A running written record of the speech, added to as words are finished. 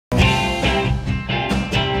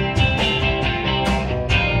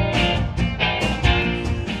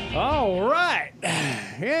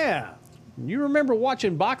You remember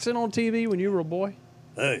watching boxing on TV when you were a boy?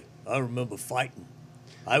 Hey, I remember fighting.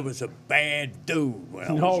 I was a bad dude when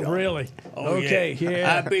I was Oh, young. really? Oh, Okay,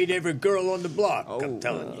 yeah. I beat every girl on the block, I'm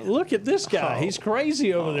telling you. Look at this guy. He's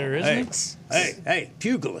crazy over there, isn't he? Hey,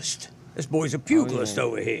 pugilist. This boy's a pugilist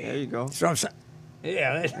over here. There you go. That's what I'm saying.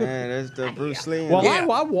 Yeah. Man, there's the Bruce Lee. Well, Yeah.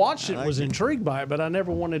 I watched it, I like was it. intrigued by it, but I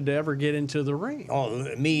never wanted to ever get into the ring. Oh,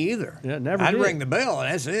 me either. Yeah, never I'd did. ring the bell,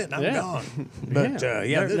 and that's it, and I'm Yeah. gone. But,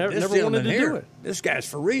 Yeah. this Never wanted gentleman to do here, it. this guy's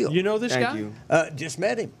for real. You know this Thank guy? you. Just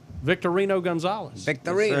met him. Victorino Gonzalez.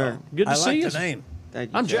 Victorino. sir. Good to I see like you. the name.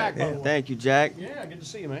 Thank you, I'm Jack, by the way. Thank you, Jack. Yeah, good to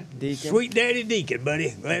see you, man. Deacon. Sweet Daddy Deacon,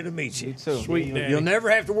 buddy. Glad to meet you. You too. Sweet daddy. You'll never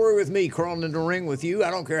have to worry with me crawling in the ring with you. I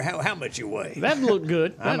don't care how much you weigh. That'd look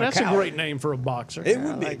good. I'm a That's a coward. great name for a boxer. It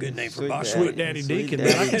would be a like good it. name for Sweet boxing. Daddy. Sweet Daddy Sweet Deacon.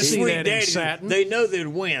 Daddy Man, I can see Sweet that in Daddy, satin. they know they'd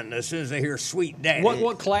win as soon as they hear Sweet Daddy.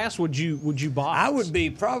 What class would you box? I would be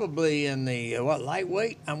probably in the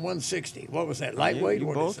lightweight. I'm 160. What was that? Lightweight. You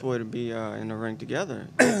What is both it? would be in the ring together.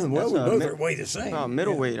 Well, we That's, both mid- are way the same.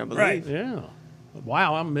 middleweight, I believe. Right. Yeah.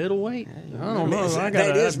 Wow, I'm middleweight. you're I don't know. Is I that-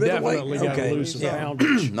 that is middleweight? definitely got to Okay. lose some Yeah.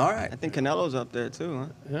 poundage. All right. I think Canelo's up there too, huh?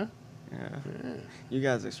 Yeah. Yeah. You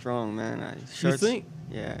guys are strong, man. Shirts, think?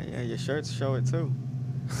 Yeah. Your shirts show it too.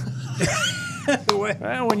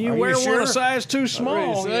 Well, when you Are wear you one sure? a size too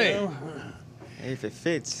small, you say. know. Hey, if it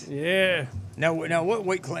fits. Yeah. Now, what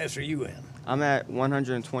weight class are you in? I'm at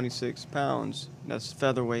 126 pounds. That's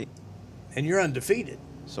featherweight And you're undefeated.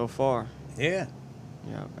 so far. Yeah.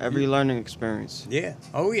 Yeah. Every learning experience. Yeah.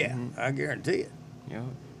 Oh yeah. I guarantee it. Yeah.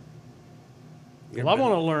 Well, I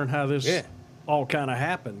want to learn how this Yeah. all kind of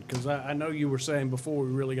happened because I know you were saying before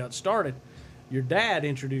we really got started, your dad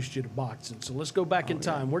introduced you to boxing. So let's go back in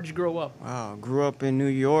time. Where'd you grow up? Wow. Grew up in New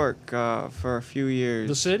York for a few years.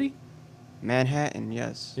 The city? Manhattan,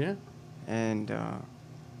 yes. Yeah. And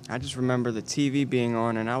I just remember the TV being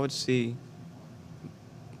on, and I would see.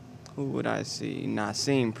 Who would I see?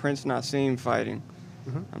 Prince Nassim fighting.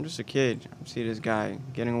 I'm just a kid. I see this guy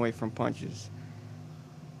getting away from punches.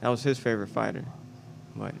 That was his favorite fighter.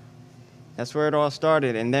 But that's where it all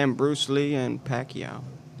started. And then Bruce Lee and Pacquiao,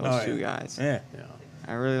 those two guys. Yeah.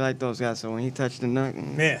 I really like those guys. So when he touched the nut,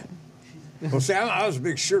 Yeah. Well, see, I was a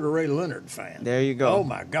big Sugar Ray Leonard fan. there you go. Oh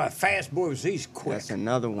my God, fast boy was he's quick. That's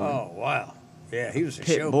another one. Oh wow. Yeah, he was a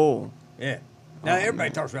Pit show. Bull. Yeah. Now everybody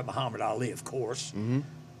man. talks about Muhammad Ali, of course,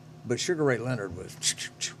 but Sugar Ray Leonard was,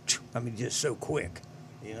 I mean, just so quick.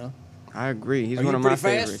 You know. I agree. He's Are one you of my pretty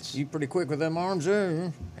fast? favorites. You pretty quick with them arms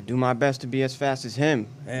there? I do my best to be as fast as him.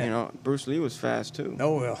 Yeah. You know, Bruce Lee was fast too.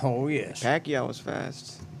 Oh yes. Pacquiao was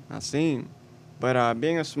fast. I seen. But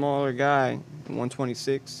being a smaller guy,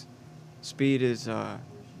 126, speed is a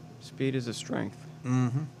strength.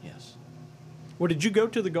 Mm-hmm. Yes. Well, did you go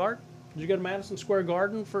to the Garden? Did you go to Madison Square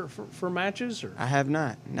Garden for matches? Or? I have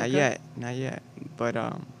not. Not Okay. yet. But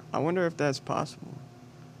I wonder if that's possible.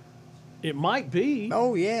 It might be.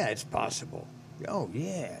 Oh yeah, it's possible. Oh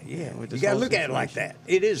yeah. with You this got to whole look at it like situation.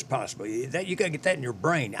 that. It is possible. That you got to get that in your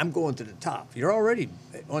brain. I'm going to the top. You're already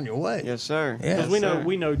on your way. Yes, sir. Yeah. Because Yes,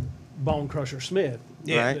 we sir. know Bone Crusher Smith.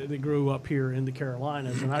 Yeah. Right. That grew up here in the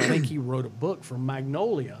Carolinas, and I think he wrote a book from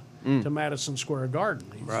Magnolia to Madison Square Garden.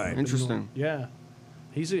 He's Right. Interesting. Yeah,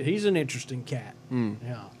 he's an interesting cat. Mm.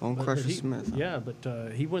 Yeah, Bone Crusher he, Smith. Yeah,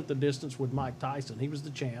 but he went the distance with Mike Tyson. He was the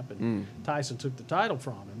champ, and Tyson took the title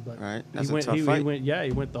from him. But Right. That's he a went, tough he fight. went, yeah,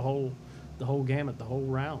 he went the whole gamut, the whole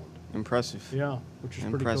round. Impressive. Yeah, which is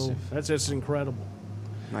pretty Impressive. cool. That's incredible.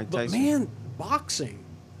 Mike But Tyson. man, boxing,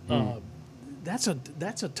 that's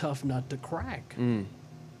a tough nut to crack.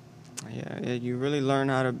 Yeah, you really learn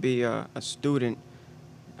how to be a student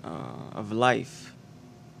of life,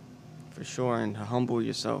 for sure, and to humble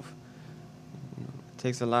yourself. You know, it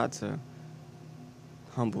takes a lot to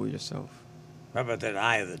humble yourself. How about that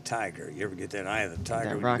eye of the tiger? You ever get that eye of the tiger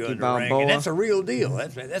That when Rocky you go in the ring? Balboa? And that's a real deal.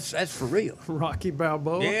 That's for real. Rocky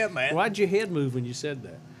Balboa. Yeah, man. Why'd your head move when you said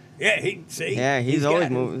that? Yeah, he's He's got always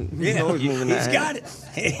it. moving. He's Yeah, always moving he's that got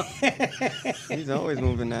head. it. He's always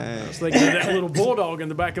moving that head. Thinking of that little bulldog in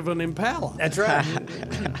the back of an Impala. That's right.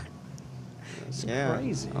 That's Yeah.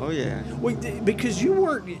 crazy. Oh yeah. Well, because you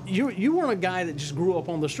weren't a guy that just grew up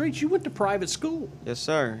on the streets. You went to private school. Yes,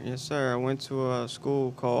 sir. Yes, sir. I went to a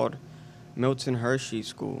school called Milton Hershey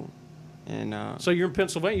School, and So you're in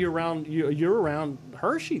Pennsylvania. You're around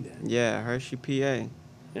Hershey then. yeah, Hershey, PA,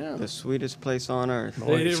 Yeah. the sweetest place on earth.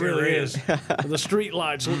 Boy, It sure really is. is. The street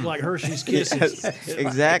lights look like Hershey's Kisses. Yes,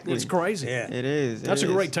 exactly. It's crazy. Yeah. It is. That's it a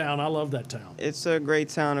is. great town. I love that town. It's a great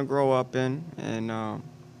town to grow up in, and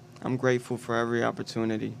I'm grateful for every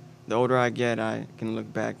opportunity. The older I get, I can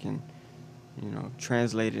look back and,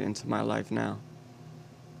 translate it into my life now.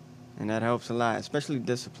 And that helps a lot, especially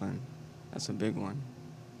discipline. That's a big one.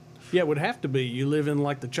 Yeah, it would have to be. You live in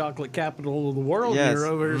like the chocolate capital of the world. Yes. And you're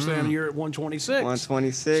over here saying you're at 126.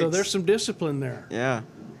 126. So there's some discipline there. Yeah.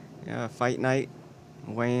 Yeah, fight night,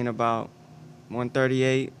 weighing about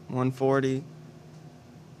 138, 140.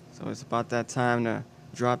 So it's about that time to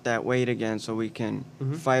drop that weight again so we can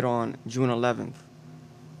fight on June 11th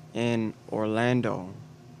in Orlando.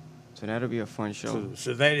 So that'll be a fun show.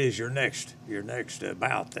 So that is your next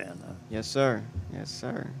bout then. Yes, sir. Yes,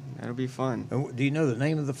 sir. That'll be fun. And do you know the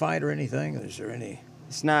name of the fight or anything? Is there any?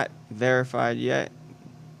 It's not verified yet,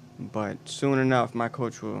 but soon enough, my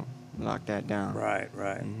coach will lock that down. Right.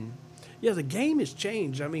 Yeah, the game has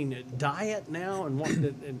changed. I mean, diet now and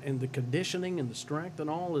and the conditioning and the strength and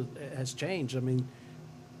all has changed. I mean,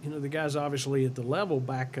 you know, the guys obviously at the level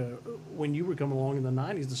back when you were coming along in the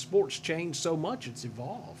 90s, the sport's changed so much, it's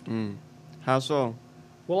evolved. How so?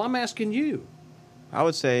 Well, I'm asking you. I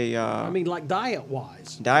would say. I mean, like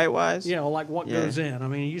diet-wise. Diet-wise? You know, like what goes in. I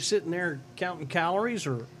mean, are you sitting there counting calories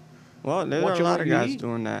or? Well, there are a lot of guys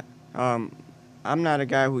doing that. I'm not a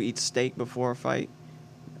guy who eats steak before a fight,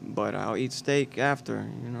 but I'll eat steak after,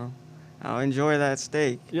 you know. I'll enjoy that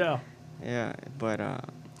steak. Yeah. Yeah, but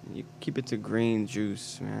you keep it to green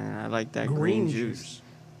juice, man. I like that green juice.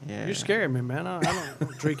 Yeah. You're scaring me, man. I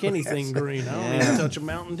don't drink anything green. I don't even touch a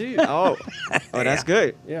Mountain Dew. Oh, that's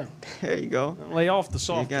good. Yeah. There you go. Lay off the You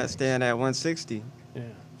soft got to drinks. stay at 160. Yeah.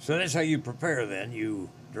 So that's how you prepare then. You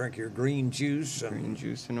drink your green juice. Green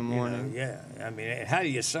juice in the you know, morning. yeah. I mean, how do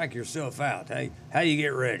you psych yourself out? How do you get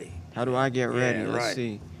ready? How do I get ready? Yeah, Let's right.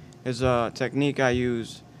 see. There's a technique I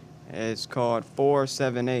use. It's called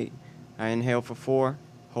 4-7-8. I inhale for 4,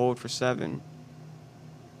 hold for 7,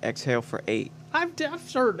 exhale for 8. I've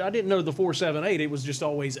heard. I didn't know the 4-7-8. It was just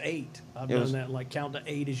always 8. I've It done was- that. Like count to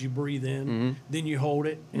 8 as you breathe in, then you hold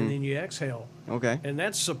it, and then you exhale. Okay. And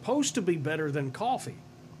that's supposed to be better than coffee.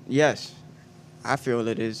 Yes, I feel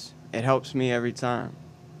it is. It helps me every time.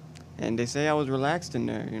 And they say I was relaxed in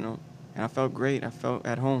there, you know. And I felt great. I felt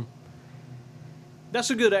at home. That's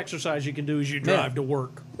a good exercise you can do as you drive to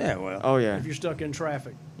work. Yeah, well. Oh, yeah. If you're stuck in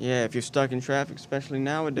traffic. Yeah, if you're stuck in traffic, especially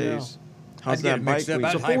nowadays. How's I'd get that bike mixed up. week?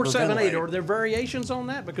 I'd So 4-7-8. hyperventilate. Are there variations on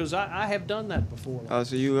that? Because I have done that before. Oh,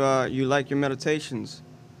 so you like your meditations?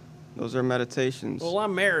 Those are meditations. Well,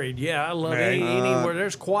 I'm married. Yeah, I love Married. anywhere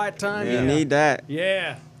there's quiet time. You Yeah. need that.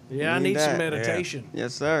 Yeah. Yeah, I need need some that. meditation.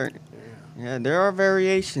 Yes, sir. Yeah, there are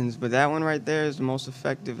variations, but that one right there is the most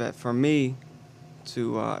effective for me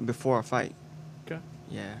to before a fight. Okay.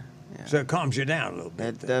 Yeah. So it calms you down a little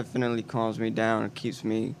bit. That definitely calms me down and keeps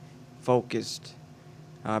me focused.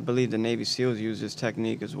 I believe the Navy SEALs use this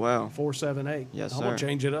technique as well. 4-7-8. Yes, I'm gonna sir.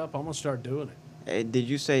 change it up. I'm gonna start doing it. Hey, did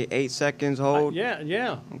you say 8 seconds hold?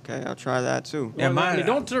 Yeah. Okay, I'll try that too. Yeah, Well, I mean,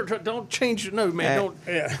 mine- don't change. No, man. Hey. Don't.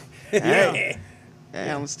 Yeah. Hey,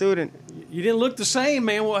 hey, I'm a student. You didn't look the same,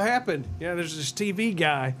 man. What happened? Yeah, there's this TV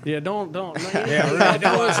guy. Yeah, don't. No, Yeah, really,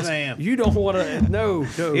 don't listen to him. You don't want to. No.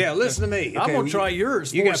 Yeah, listen to me. I'm gonna try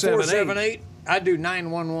yours. You got 4-7-8. 4-7-8. I do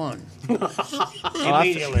 911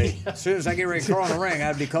 immediately. As soon as I get ready to crawl in the ring,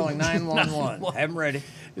 I'd be calling 911. Have them ready.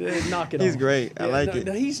 Knock it He's off. great. I like no, it.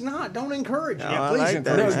 No, he's not. Don't encourage No, him. I please like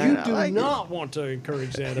that. No, encourage man. you I do like it. not want to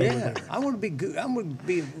encourage that over Yeah, there. I want to be good. I want to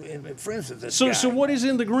be friends with this So, guy. so what is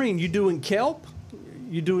in the green? You doing kelp?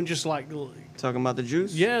 You doing just like, Talking about the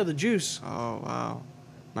juice? yeah, the juice. Oh, wow.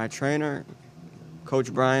 My trainer,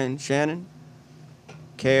 Coach Brian Shannon,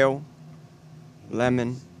 kale,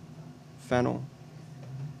 lemon, fennel,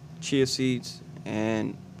 chia seeds,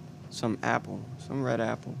 and some red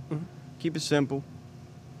apple. Keep it simple.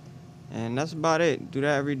 And that's about it. Do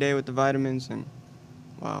that every day with the vitamins, and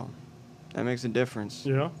wow, that makes a difference.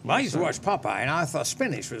 Yeah. Well, I used to watch Popeye, and I thought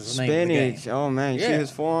spinach was the name of the game. Spinach. Oh, man. You see Yeah.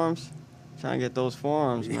 his forearms? Trying to get those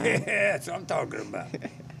forearms, man. Yeah, that's what I'm talking about.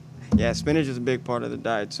 Yeah, spinach is a big part of the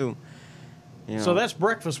diet, too. You know, So that's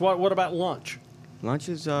breakfast. What about lunch? lunch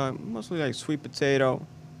is mostly like sweet potato,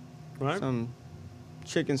 Right. some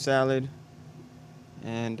chicken salad,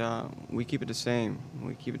 and we keep it the same.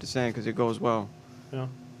 We keep it the same because it goes well. Yeah.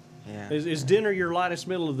 Yeah. Is dinner your lightest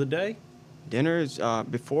middle of the day? Dinner is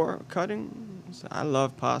before cutting. I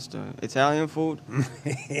love pasta. Italian food.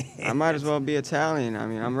 I might as well be Italian. I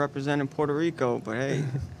mean, I'm representing Puerto Rico, but hey,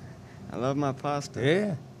 I love my pasta.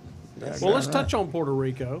 Yeah. Well, let's touch on Puerto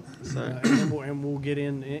Rico, Sir. and we'll get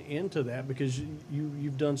into that because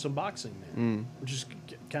you've done some boxing there, which is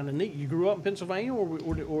kind of neat. You grew up in Pennsylvania,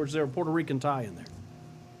 or is there a Puerto Rican tie in there?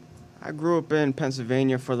 I grew up in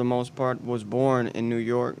Pennsylvania for the most part, was born in New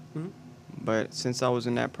York, but since I was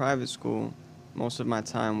in that private school, most of my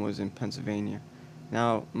time was in Pennsylvania.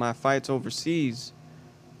 Now, my fights overseas,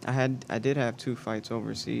 I did have 2 fights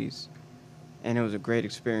overseas. and it was a great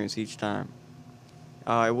experience each time.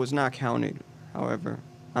 It was not counted, however.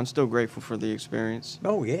 I'm still grateful for the experience.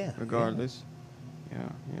 Oh, yeah. Regardless.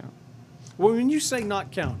 Yeah. Well, when you say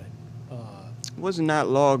not counted, It was not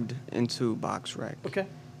logged into BoxRec. okay.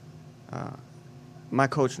 My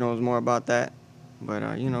coach knows more about that, but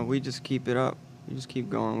we just keep it up. We just keep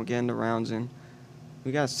going. We're getting the rounds in.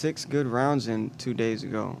 We got 6 good rounds in 2 days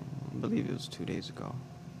ago. I believe it was 2 days ago.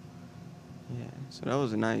 Yeah, so that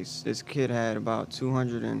was nice. This kid had about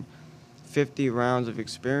 250 rounds of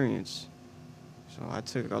experience. So I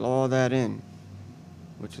took all that in,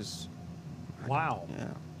 which is... Wow. Yeah.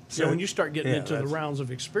 So when you start getting into the that's- rounds of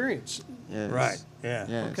experience, Yes. Right, yeah.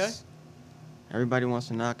 Yes. Okay. Everybody wants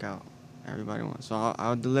a knockout. Everybody wants. So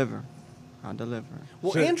I'll deliver.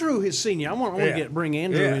 well, So- Andrew has seen you. I want Yeah. to bring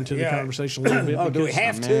Andrew Yeah, into the yeah. conversation a little bit. Oh, do we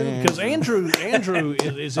have to? Man. Because Andrew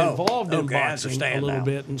is Oh, involved in okay, I boxing a understand little now.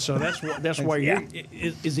 bit, and so that's why Yeah.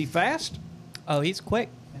 is he fast? Oh, he's quick.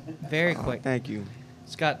 Very Oh, quick. thank you.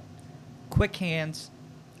 He's got quick hands.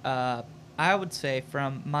 I would say,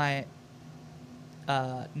 from my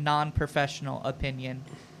non-professional opinion,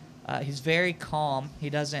 he's very calm. He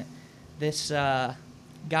doesn't. This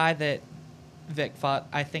guy that Vic fought,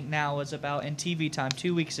 I think now was about in TV time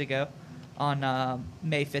 2 weeks ago, on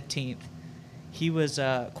May 15th. He was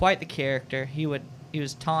quite the character. He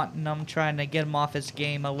was taunting him, trying to get him off his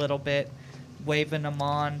game a little bit, waving him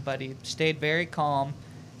on, but he stayed very calm,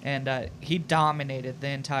 and he dominated the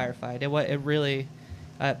entire fight. It really,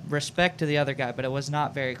 respect to the other guy, but it was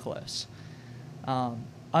not very close.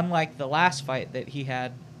 Unlike the last fight that he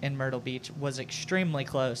had in Myrtle Beach, was extremely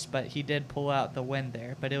close, but he did pull out the win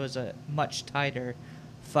there. But it was a much tighter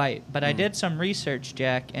fight. But I did some research,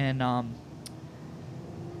 Jack, and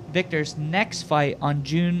Victor's next fight on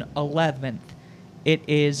June 11th, it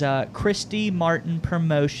is Christy Martin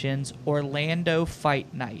Promotions Orlando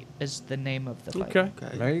Fight Night is the name of the fight.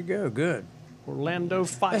 Okay, There you go, good. Orlando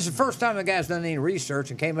fight. That's the first time the guy's done any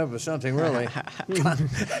research and came up with something really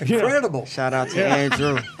incredible. Shout out to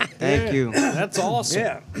Andrew. Thank you. That's awesome.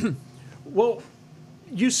 Yeah. Well,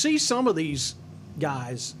 you see some of these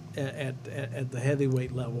guys at the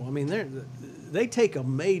heavyweight level. I mean, they take a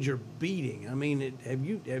major beating. I mean,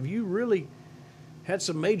 have you really had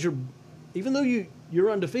some major? Even though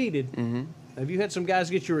you're undefeated, have you had some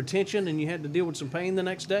guys get your attention and you had to deal with some pain the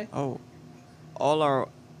next day? Oh,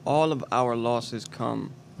 all of our losses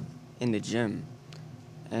come in the gym,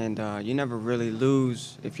 and you never really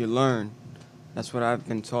lose if you learn. That's what I've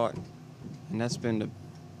been taught, and that's been the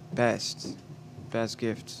best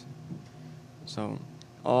gift. So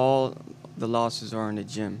all the losses are in the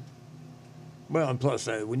gym. Well, and plus,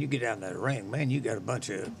 when you get out in that ring, man, you got a bunch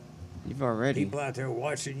of You've already. people out there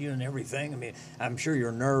watching you and everything. I mean, I'm sure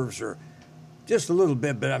your nerves are just a little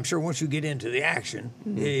bit, but I'm sure once you get into the action,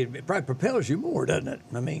 it probably propels you more, doesn't it?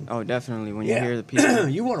 I mean, Oh, definitely. When yeah. you hear the people.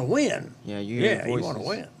 you want to win. Yeah, you hear the you voices. want to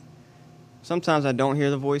win. Sometimes I don't hear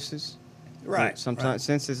the voices. Right. But sometimes,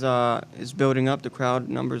 since it's building up, the crowd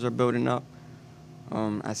numbers are building up.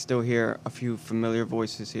 I still hear a few familiar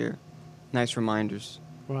voices here. Nice reminders.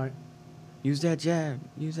 Right. Use that jab.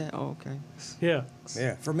 Use that. Oh, okay. Yeah.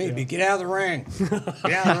 Yeah. For me, it'd be get out of the ring.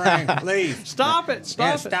 Get out of the ring. Leave. Stop it. Yeah,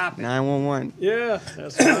 Stop it. stop it. 911. Yeah.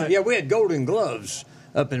 That's right. Yeah, we had golden gloves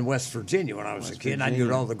up in West Virginia when I was a kid. And I'd go to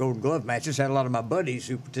Virginia. all the golden glove matches. Had a lot of my buddies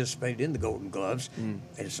who participated in the golden gloves. And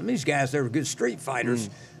some of these guys, they were good street fighters.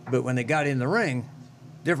 But when they got in the ring,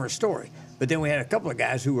 different story. But then we had a couple of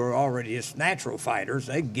guys who were already just natural fighters.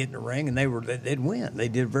 They'd get in the ring and they'd win. They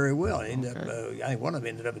did very well. They ended up, I think one of them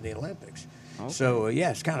ended up in the Olympics. Okay. So, yeah,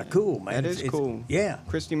 it's kind of cool, man. That is cool. Yeah.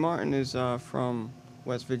 Christy Martin is from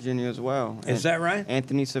West Virginia as well. Is that right?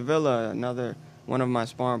 Anthony Sevilla, another one of my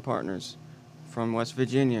sparring partners from West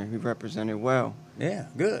Virginia. He represented well. Yeah,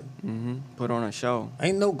 good. Put on a show.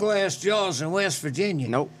 Ain't no glass jaws in West Virginia.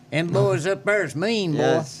 Nope. And boys up there is mean,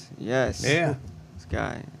 boy. Yes. Yeah. This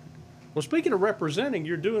guy. Well, speaking of representing,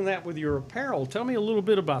 you're doing that with your apparel. Tell me a little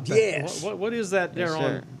bit about that. Yes. What is that there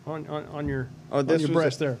Yes, on your Oh, this your was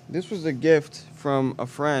breast a, there? This was a gift from a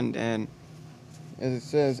friend, and as it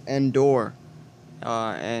says, endure.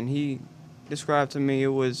 And he described to me it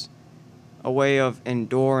was a way of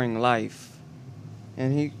enduring life.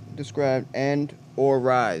 And he described end or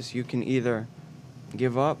rise. You can either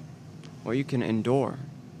give up or you can endure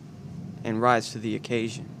and rise to the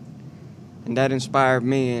occasion. And that inspired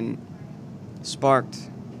me and sparked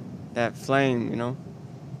that flame, you know.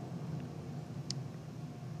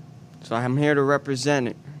 So I'm here to represent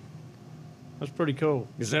it. That's pretty cool.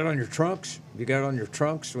 Is that on your trunks? You got it on your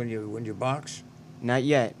trunks when you box? Not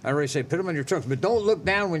yet. I already say put them on your trunks, but don't look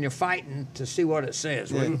down when you're fighting to see what it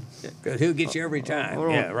says. Yeah. Because he'll get you every time. Hold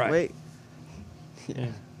on. Yeah, right. Wait.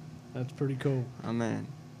 Yeah, that's pretty cool. Amen.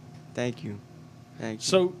 Thank you. Thank you.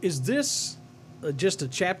 So, is this just a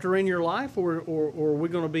chapter in your life, or are we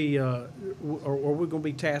going to be, or are we going to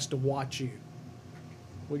be tasked to watch you?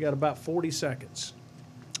 We got about 40 seconds.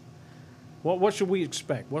 What should we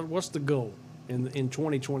expect? What's the goal in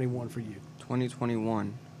 2021 for you?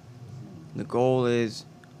 2021. The goal is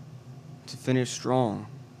to finish strong.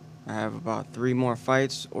 I have about 3 more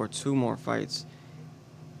fights or 2 more fights,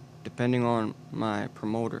 depending on my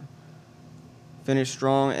promoter. Finish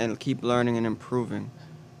strong and keep learning and improving.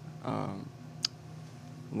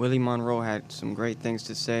 Willie Monroe had some great things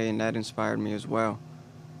to say, and that inspired me as well.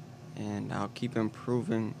 And I'll keep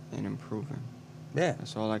improving and improving. Yeah.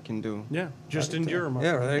 That's all I can do. Yeah, just endure, my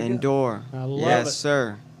Yeah, friend. there you go. Endure. I love yes, it.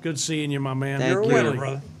 sir. Good seeing you, my man. Thank You're a you. winner,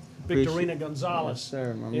 brother. Victorino Yes, Gonzalez.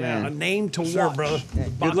 sir, my Yeah, a man. name to Sir, watch. brother. in the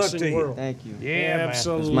Good luck boxing to you. world. Thank you. Yeah, man.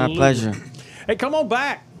 Absolutely. It's my pleasure. Hey, come on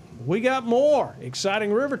back. We got more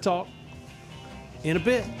exciting River Talk in a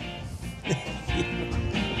bit.